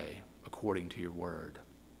pray according to your word.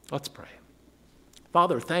 Let's pray.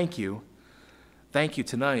 Father, thank you. Thank you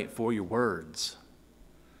tonight for your words.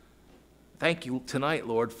 Thank you tonight,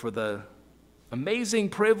 Lord, for the amazing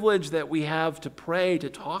privilege that we have to pray, to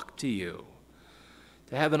talk to you,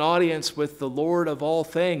 to have an audience with the Lord of all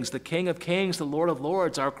things, the King of kings, the Lord of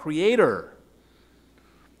lords, our Creator,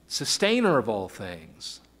 sustainer of all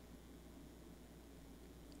things.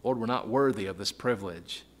 Lord, we're not worthy of this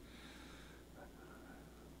privilege.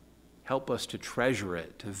 Help us to treasure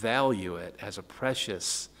it, to value it as a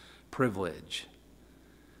precious privilege.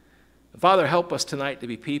 Father, help us tonight to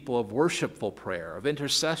be people of worshipful prayer, of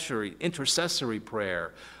intercessory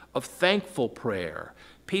prayer, of thankful prayer,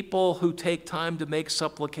 people who take time to make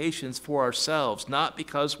supplications for ourselves, not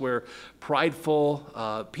because we're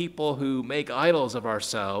prideful people who make idols of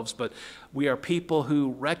ourselves, but we are people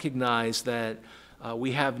who recognize that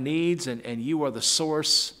we have needs, and you are the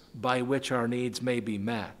source by which our needs may be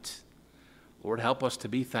met. Lord, help us to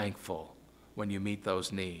be thankful when you meet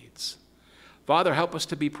those needs. Father, help us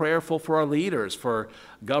to be prayerful for our leaders, for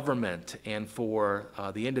government, and for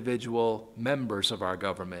the individual members of our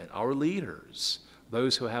government, our leaders,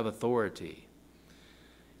 those who have authority.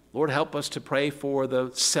 Lord, help us to pray for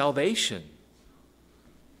the salvation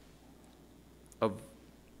of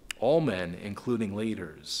all men, including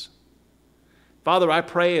leaders. Father, I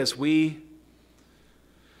pray as we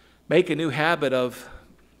make a new habit of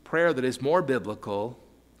prayer that is more biblical,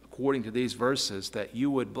 according to these verses, that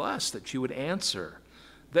you would bless, that you would answer,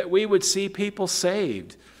 that we would see people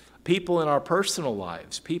saved, people in our personal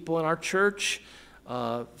lives, people in our church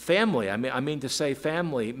family. I mean to say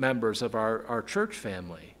family members of our church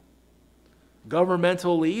family,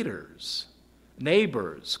 governmental leaders,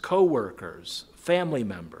 neighbors, co-workers, family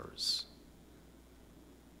members.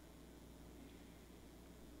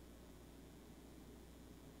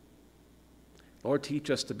 Lord, teach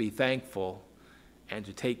us to be thankful and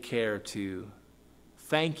to take care to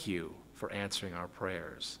thank you for answering our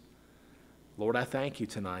prayers. Lord, I thank you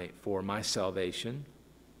tonight for my salvation.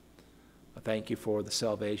 I thank you for the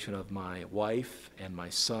salvation of my wife and my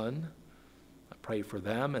son. I pray for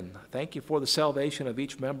them, and I thank you for the salvation of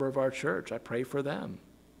each member of our church. I pray for them.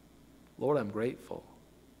 Lord, I'm grateful.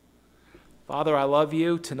 Father, I love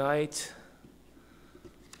you tonight.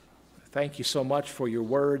 Thank you so much for your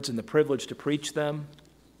words and the privilege to preach them.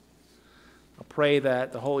 I pray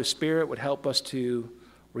that the Holy Spirit would help us to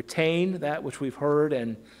retain that which we've heard,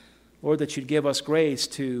 and Lord, that you'd give us grace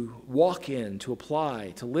to walk in, to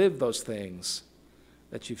apply, to live those things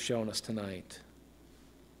that you've shown us tonight.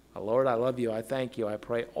 Lord, I love you. I thank you. I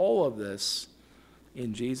pray all of this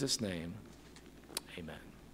in Jesus' name. Amen.